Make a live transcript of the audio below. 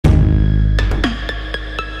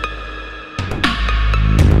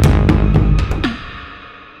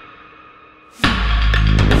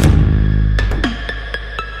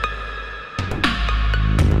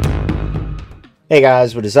Hey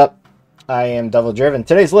guys, what is up? I am Devildriven.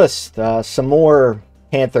 Today's list, some more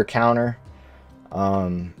Panther counter.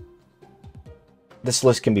 This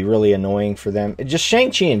list can be really annoying for them. Just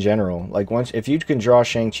Shang-Chi in general. Like if you can draw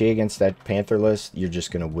Shang-Chi against that Panther list, you're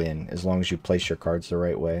just gonna win as long as you place your cards the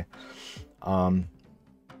right way. You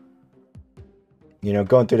know,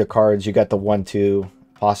 going through the cards, you got the 1-2.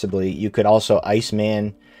 Possibly, you could also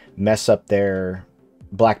Iceman mess up their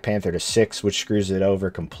Black Panther to 6, which screws it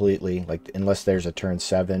over completely, like unless there's a turn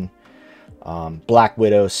 7. Black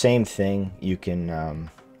Widow, same thing. You can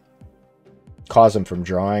cause them from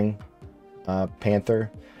drawing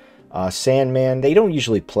Panther. Sandman, they don't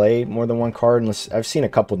usually play more than one card unless I've seen a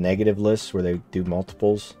couple negative lists where they do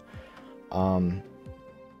multiples.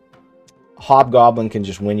 Hobgoblin can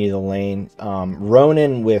just win you the lane.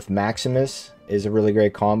 Ronin with Maximus is a really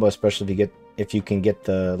great combo, especially if you can get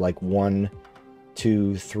the like 1,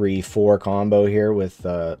 2, 3, 4 combo here with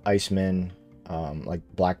Iceman, like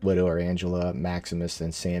Black Widow or Angela, Maximus,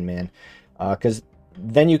 and Sandman. Because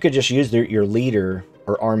then you could just use your leader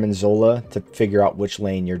or Armin Zola to figure out which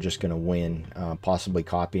lane you're just going to win, possibly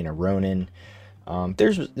copying a Ronin.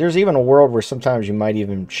 There's even a world where sometimes you might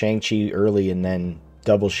even Shang-Chi early and then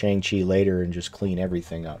double Shang-Chi later and just clean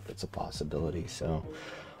everything up. It's a possibility. So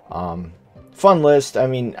fun list. I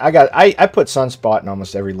mean, I put Sunspot in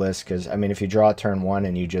almost every list because, I mean, if you draw turn 1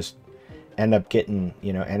 and you just end up getting,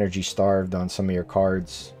 you know, energy starved on some of your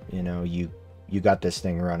cards, you know, you got this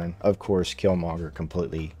thing running. Of course, Killmonger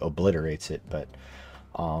completely obliterates it, but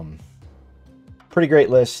pretty great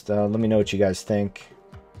list. Let me know what you guys think.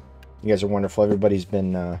 You guys are wonderful. Everybody's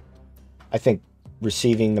been, I think,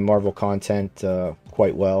 receiving the Marvel content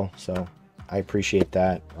quite well, so I appreciate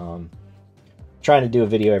that. Trying to do a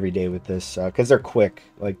video every day with this because they're quick.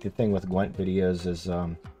 Like the thing with Gwent videos is,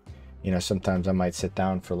 you know, sometimes I might sit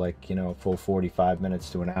down for like, you know, a full 45 minutes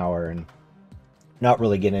to an hour and not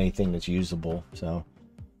really get anything that's usable. So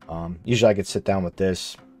usually I could sit down with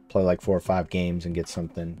this, play like 4 or 5 games and get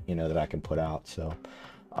something, you know, that I can put out. So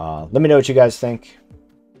let me know what you guys think.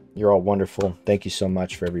 You're all wonderful. Thank you so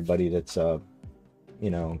much for everybody that's you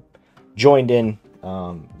know, joined in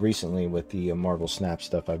recently with the Marvel Snap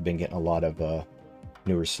stuff. I've been getting a lot of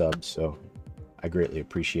newer subs, so I greatly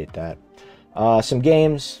appreciate that. Some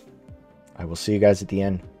games. I will see you guys at the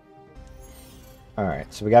end.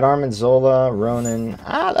 Alright, so we got Armin Zola, Ronin.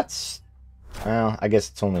 That's... Well, I guess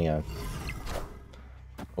it's only a...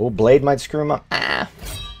 Oh, Blade might screw him up.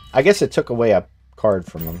 I guess it took away a card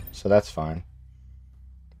from him, so that's fine.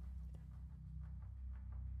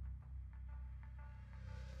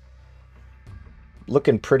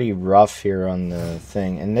 Looking pretty rough here on the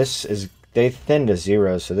thing, and this is, they thinned to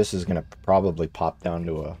 0, so this is gonna probably pop down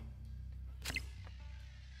to a,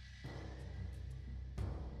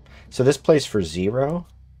 so this plays for 0.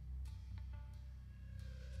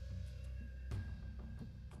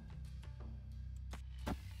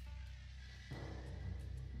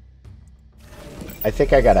 I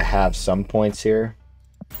think I gotta have some points here.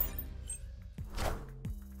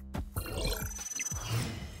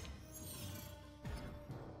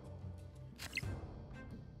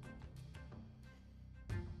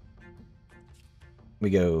 We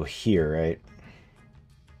go here, right?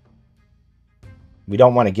 We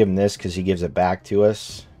don't want to give him this because he gives it back to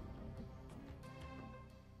us.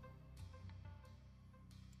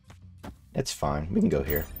 It's fine. We can go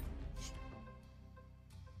here.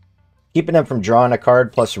 Keeping him from drawing a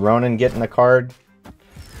card plus Ronin getting a card.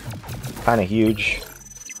 Kind of huge.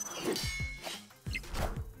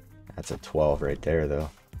 That's a 12 right there, though.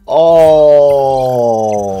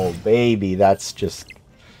 Oh, baby. That's just...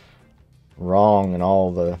 wrong and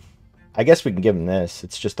all the... I guess we can give them this.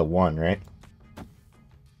 It's just a 1, right?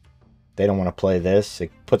 They don't want to play this.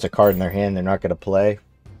 It puts a card in their hand they're not going to play.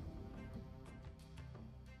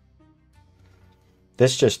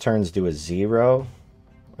 This just turns to a 0,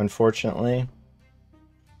 unfortunately.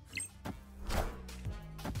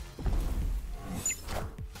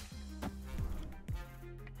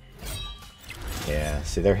 Yeah,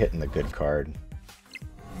 see, they're hitting the good card.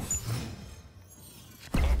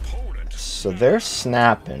 So they're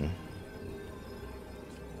snapping.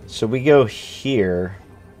 So we go here.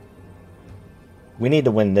 We need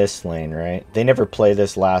to win this lane, right? They never play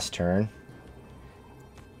this last turn.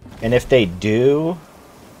 And if they do...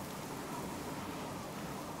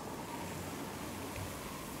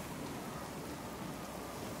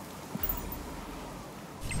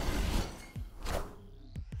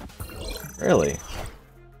 Really?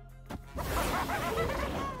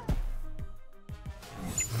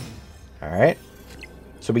 Alright.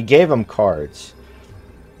 So we gave them cards.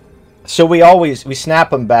 So we snap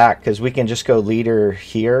them back because we can just go leader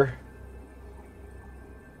here.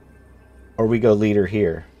 Or we go leader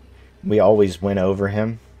here. We always win over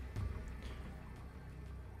him.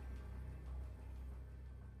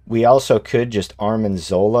 We also could just Armin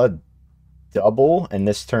Zola double, and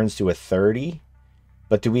this turns to a 30.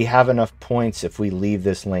 But do we have enough points if we leave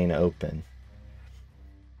this lane open?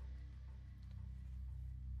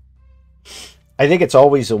 I think it's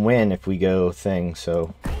always a win if we go thing,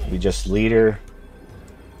 so we just leader.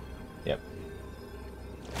 Yep.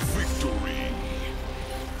 Victory.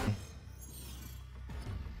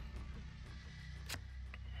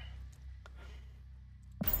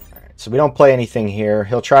 Alright, so we don't play anything here.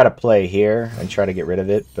 He'll try to play here and try to get rid of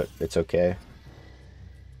it, but it's okay.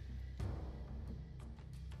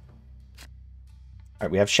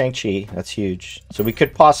 Alright, we have Shang-Chi. That's huge. So we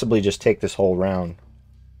could possibly just take this whole round.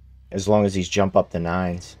 As long as he's jump up to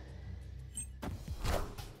 9s.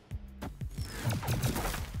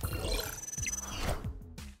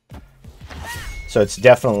 So it's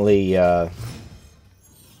definitely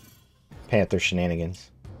Panther shenanigans.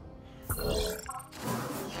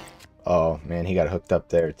 Oh man, he got hooked up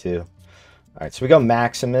there too. Alright, so we go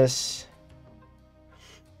Maximus.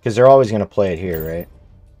 Because they're always going to play it here, right?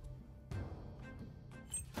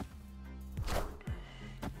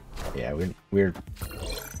 Yeah, we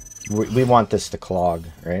want this to clog,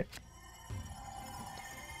 right?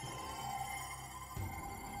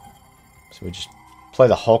 So we just play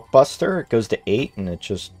the Hulkbuster. It goes to 8, and it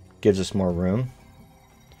just gives us more room.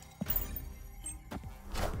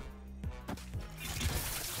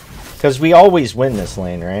 Because we always win this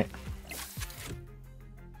lane, right?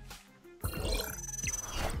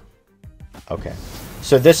 Okay.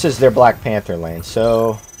 So this is their Black Panther lane.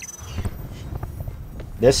 So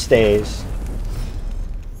this stays.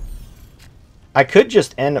 I could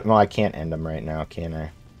just end... Well, I can't end them right now, can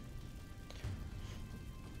I?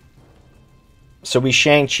 So we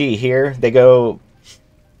Shang-Chi here. They go...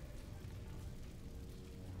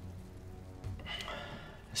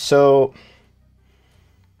 So...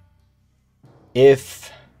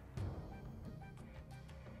 If...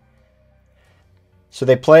 So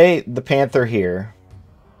they play the Panther here.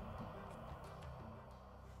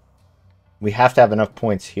 We have to have enough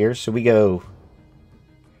points here, so we go...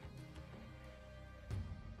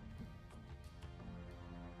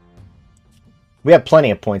 We have plenty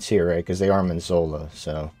of points here, right? Because they are Manzola,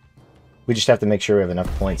 so... We just have to make sure we have enough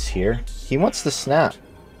points here. He wants to snap.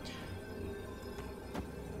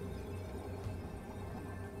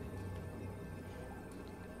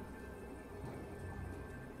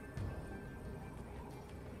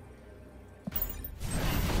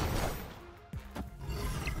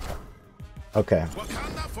 Okay.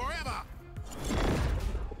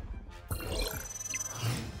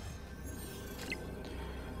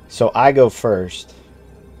 So I go first.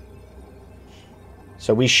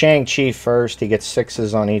 So we Shang-Chi first. He gets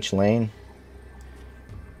 6s on each lane.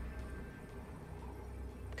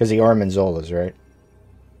 Because he are Manzolas, right?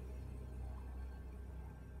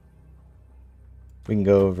 We can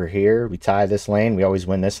go over here. We tie this lane. We always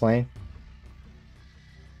win this lane.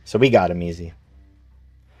 So we got him easy.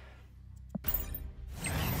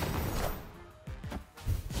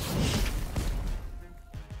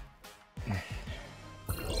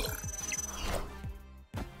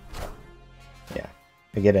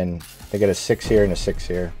 They get a 6 here and a 6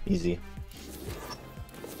 here. Easy.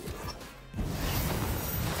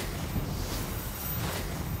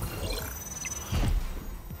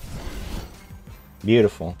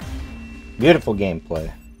 Beautiful. Beautiful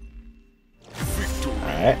gameplay.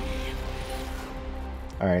 Alright.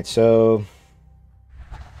 Alright, so...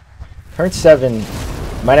 Turn 7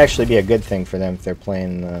 might actually be a good thing for them if they're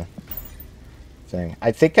playing the thing.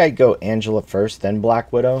 I think I'd go Angela first, then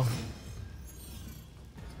Black Widow.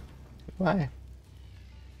 Why?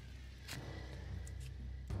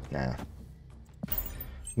 Nah.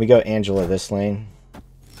 We go Angela this lane.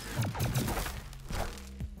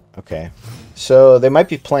 Okay. So they might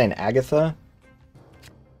be playing Agatha.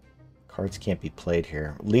 Cards can't be played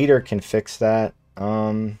here. Leader can fix that.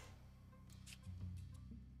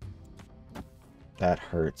 That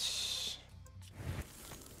hurts.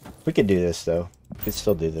 We could do this though. We could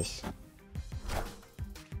still do this.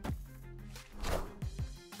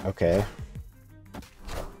 Okay.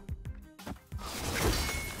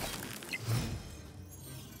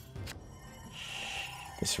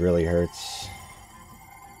 This really hurts.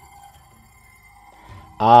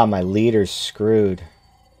 Ah, my leader's screwed.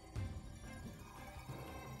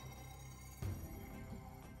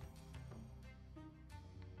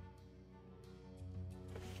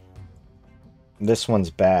 This one's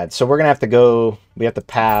bad. So we're gonna have to go... We have to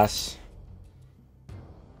pass.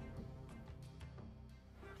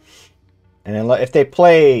 And if they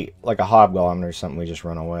play like a Hobgoblin or something, we just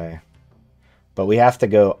run away. But we have to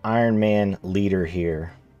go Iron Man leader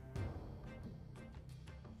here.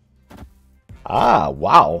 Ah,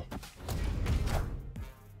 wow.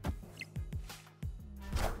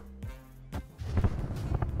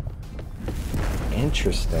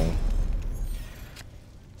 Interesting.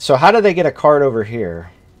 So how do they get a card over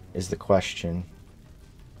here is the question.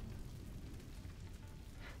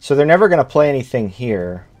 So they're never going to play anything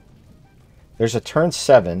here. There's a turn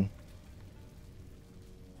 7.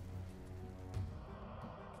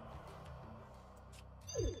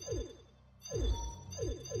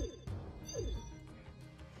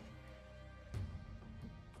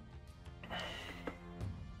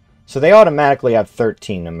 So they automatically have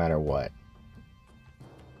 13 no matter what.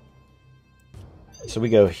 So we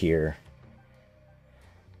go here.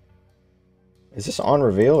 Is this on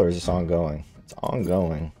reveal or is this ongoing? It's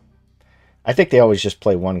ongoing. I think they always just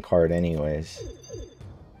play one card anyways.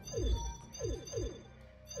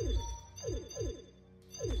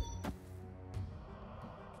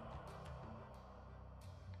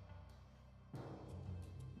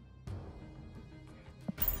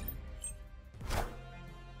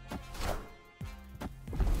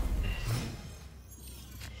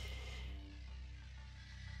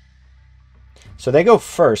 So they go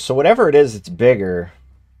first. So whatever it is, it's bigger.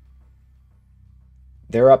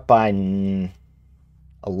 They're up by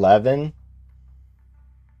 11.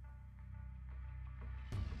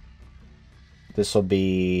 This will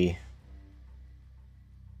be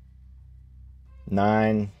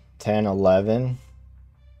 9, 10, 11.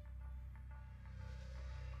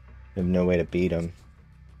 I have no way to beat them.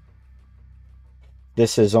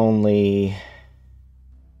 This is only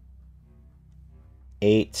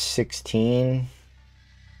 8, 16.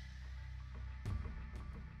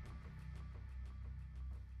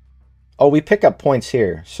 Oh, we pick up points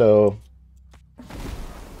here, so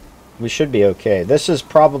we should be okay. This is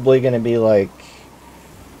probably going to be like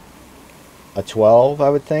a 12,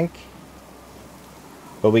 I would think.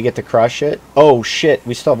 But we get to crush it. Oh, shit.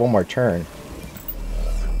 We still have one more turn.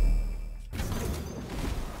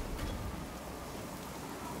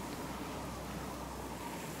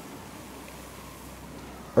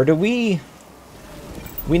 Or do we...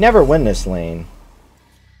 We never win this lane.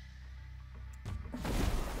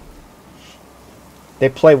 They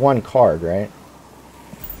play one card, right?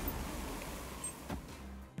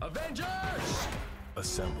 Avengers!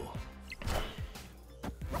 Assemble.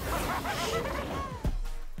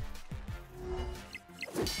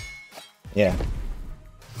 Yeah.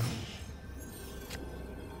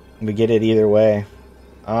 We get it either way.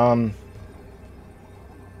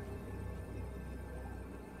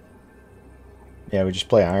 Yeah, we just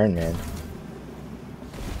play Iron Man.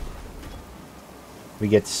 We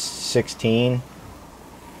get 16.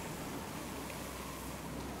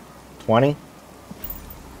 20.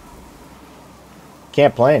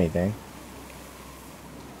 Can't play anything.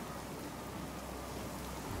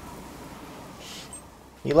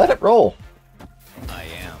 You let it roll. I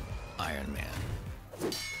am Iron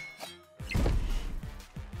Man.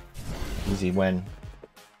 Easy win.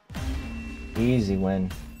 Easy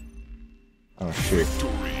win. Oh, shoot.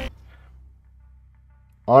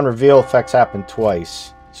 On reveal, effects happen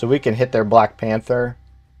twice. So we can hit their Black Panther.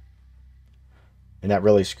 And that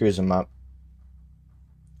really screws them up.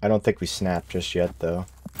 I don't think we snap just yet, though.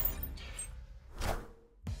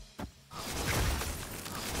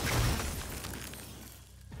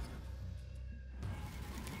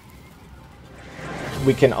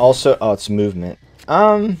 We can also... Oh, it's movement.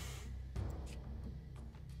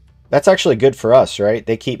 That's actually good for us, right?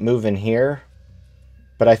 They keep moving here.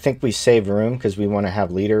 But I think we save room because we want to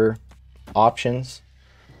have leader options.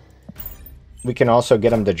 We can also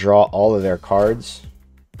get them to draw all of their cards.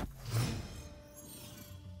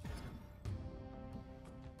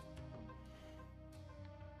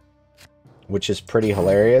 Which is pretty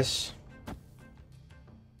hilarious.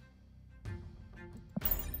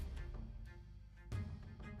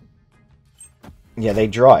 Yeah, they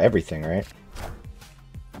draw everything, right?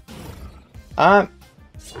 Oh,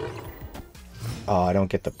 I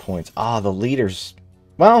don't get the points. Ah, the leaders.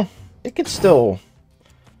 Well, it could still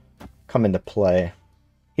come into play.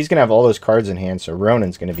 He's going to have all those cards in hand, so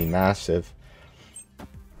Ronin's going to be massive.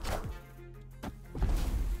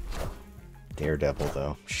 Daredevil,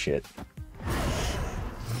 though. Shit.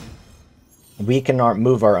 We can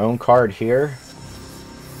move our own card here.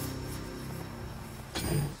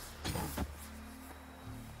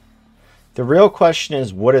 The real question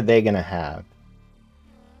is, what are they going to have?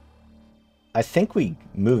 I think we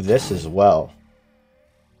move this as well.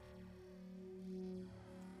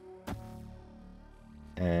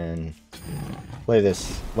 And Play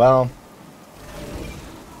this. Well,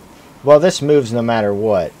 this moves no matter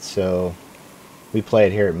what, so we play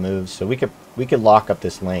it here, it moves. So we could lock up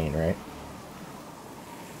this lane, right?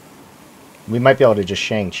 We might be able to just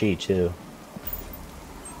Shang-Chi too.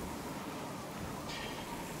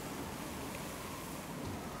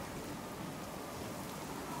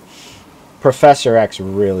 Professor X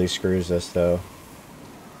really screws us though.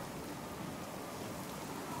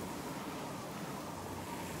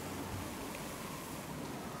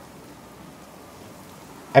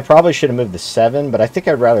 I probably should have moved the 7, but I think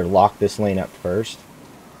I'd rather lock this lane up first.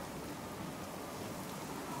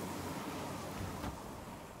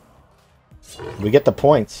 We get the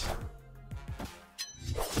points.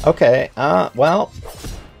 Okay, well.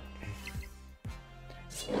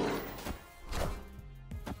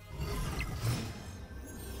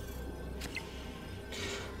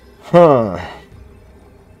 Huh.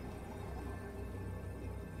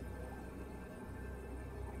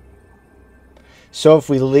 So if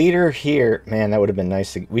we lead her here, man, that would have been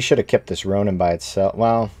nice. We should have kept this Ronin by itself.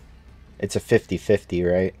 Well, it's a 50-50,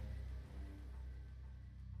 right?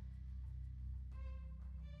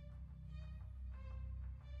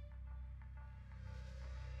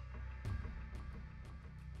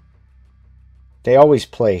 They always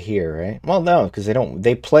play here, right? Well, no, because they don't.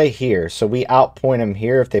 They play here, so we outpoint them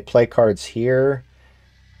here. If they play cards here,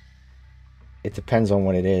 it depends on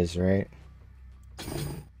what it is, right?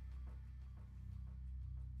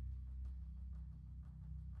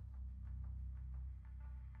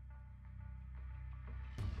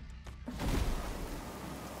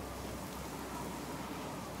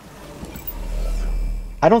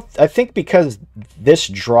 I think because this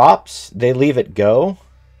drops, they leave it go.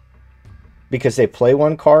 Because they play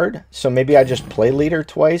one card. So maybe I just play leader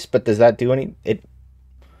twice, but does that do any... It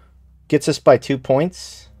gets us by 2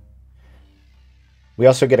 points. We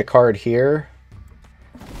also get a card here.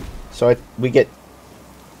 So we get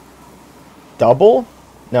double?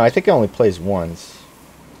 No, I think it only plays once.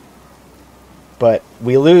 But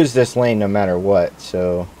we lose this lane no matter what,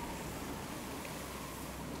 so...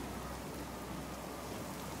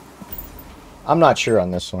 I'm not sure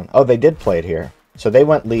on this one. Oh, they did play it here. So they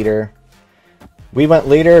went leader. We went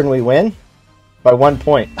leader and we win? By 1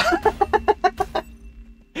 point.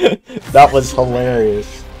 That was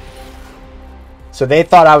hilarious. So they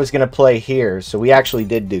thought I was going to play here, so we actually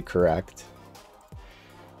did do correct.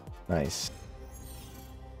 Nice.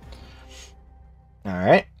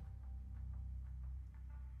 Alright.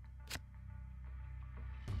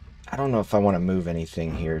 I don't know if I want to move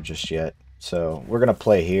anything here just yet. So we're going to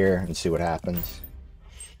play here and see what happens.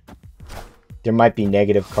 There might be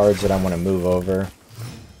negative cards that I want to move over.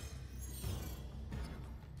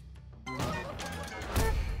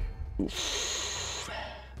 Oof.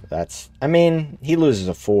 That's... I mean, he loses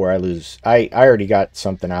a 4. I lose... I already got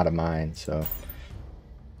something out of mine, so...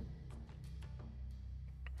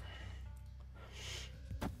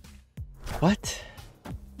 What?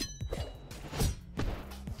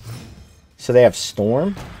 So they have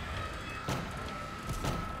Storm?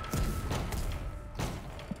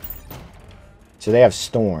 So they have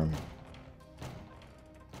Storm.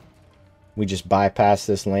 We just bypass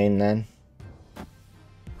this lane then?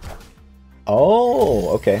 Oh,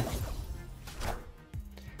 okay.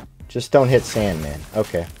 Just don't hit Sandman.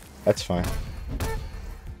 Okay, that's fine.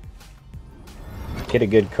 Get a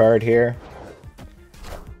good card here.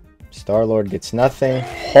 Star-Lord gets nothing.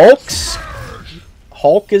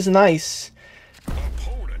 Hulk is nice.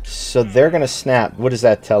 So they're going to snap. What does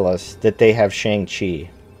that tell us? That they have Shang-Chi.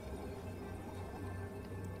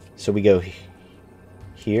 So we go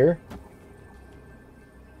here.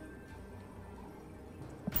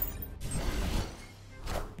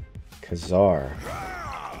 Khazar.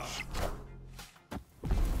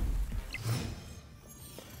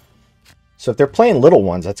 So if they're playing little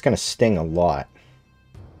ones, that's going to sting a lot.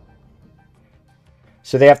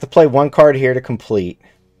 So they have to play one card here to complete.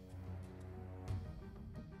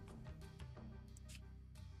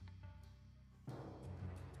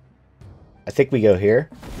 I think we go here.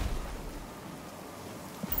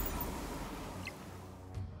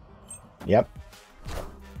 Yep.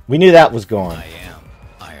 We knew that was gone. I am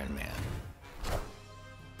Iron Man.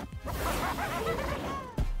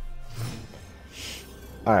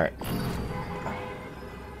 Alright.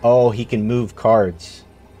 Oh, he can move cards.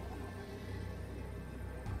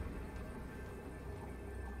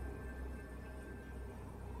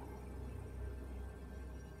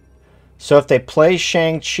 So if they play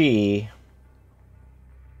Shang-Chi...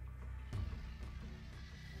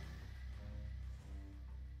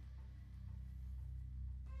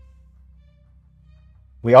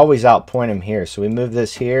 We always outpoint him here, so we move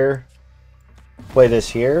this here. Play this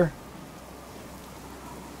here.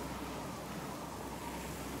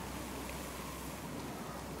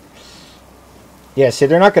 Yeah, see,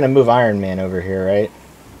 they're not going to move Iron Man over here, right?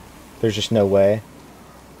 There's just no way.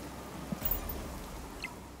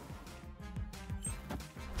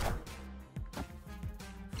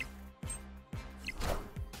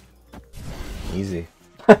 Easy.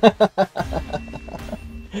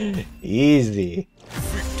 Easy.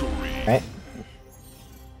 Right.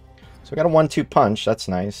 So we got a 1-2 punch. That's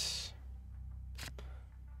nice.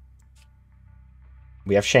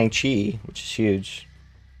 We have Shang-Chi, which is huge.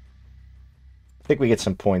 I think we get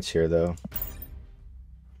some points here, though.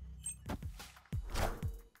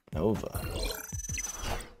 Nova.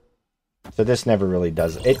 So this never really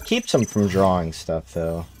does. It keeps them from drawing stuff,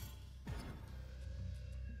 though.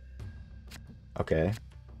 Okay.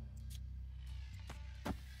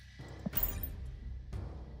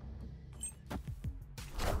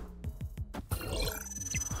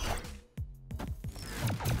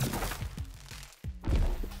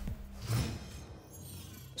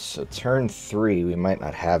 So turn 3, we might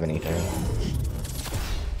not have anything.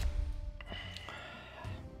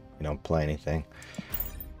 We don't play anything.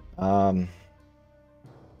 So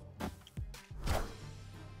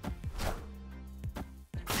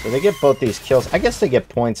they get both these kills. I guess they get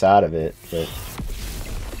points out of it, but...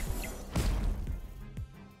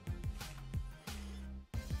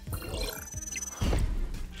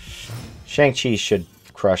 Shang-Chi should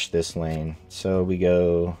crush this lane. So we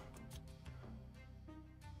go...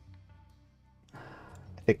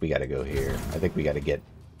 I think we gotta go here. I think we gotta get...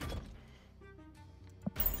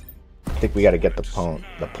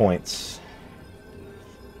 the points.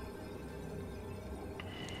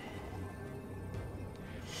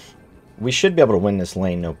 We should be able to win this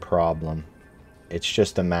lane, no problem. It's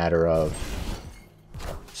just a matter of...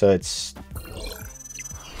 So it's...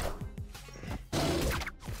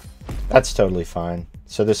 That's totally fine.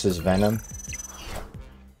 So this is Venom.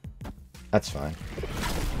 That's fine.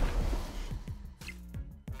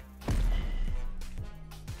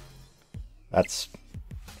 That's...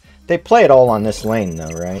 They play it all on this lane,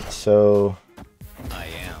 though, right? So...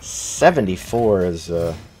 74 is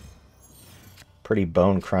a pretty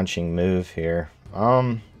bone-crunching move here.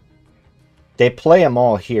 They play them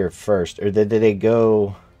all here first. Or did they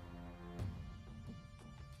go...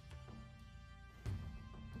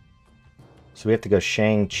 So we have to go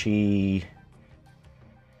Shang-Chi...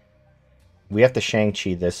 We have to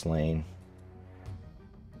Shang-Chi this lane.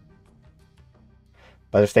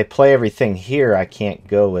 But if they play everything here, I can't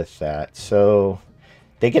go with that. So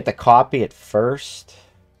they get to copy it first.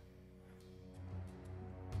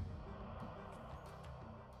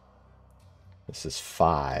 This is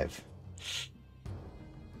 5.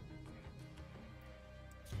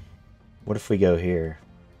 What if we go here?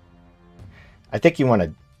 I think you want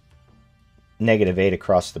to -8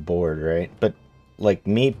 across the board, right? But like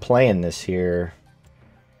me playing this here,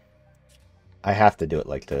 I have to do it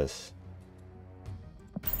like this.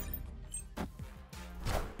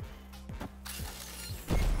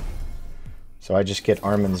 So I just get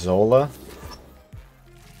Armanzola.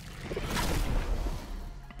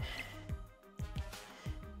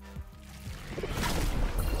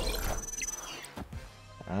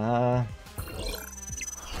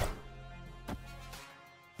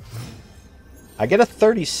 I get a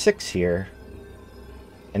 36 here.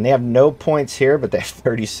 And they have no points here, but they have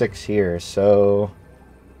 36 here. So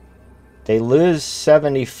they lose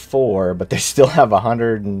 74, but they still have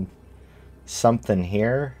 100 and something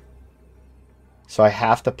here. So I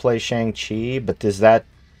have to play Shang-Chi, but does that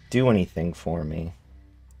do anything for me?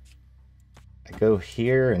 I go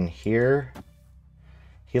here and here.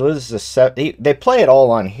 He loses a 7. They play it all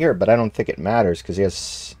on here, but I don't think it matters because he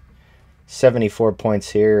has 74 points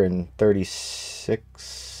here and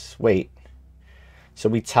 36. Wait. So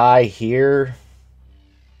we tie here,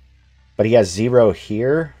 but he has 0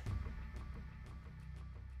 here.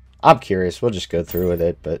 I'm curious. We'll just go through with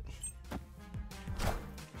it, but...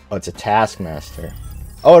 Oh, it's a Taskmaster.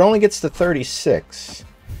 Oh, it only gets to 36.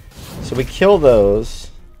 So we kill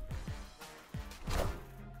those.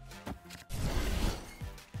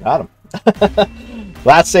 Got him.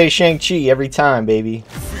 Last say Shang-Chi every time, baby.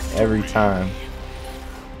 Every time.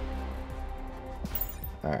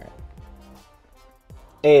 Alright.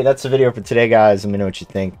 Hey, that's the video for today, guys. Let me know what you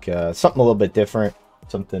think. Something a little bit different.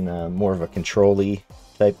 Something more of a control-y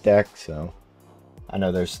type deck. So I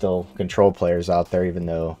know there's still control players out there, even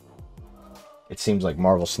though it seems like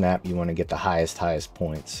Marvel Snap, you want to get the highest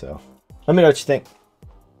points. So let me know what you think.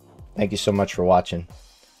 Thank you so much for watching.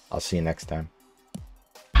 I'll see you next time.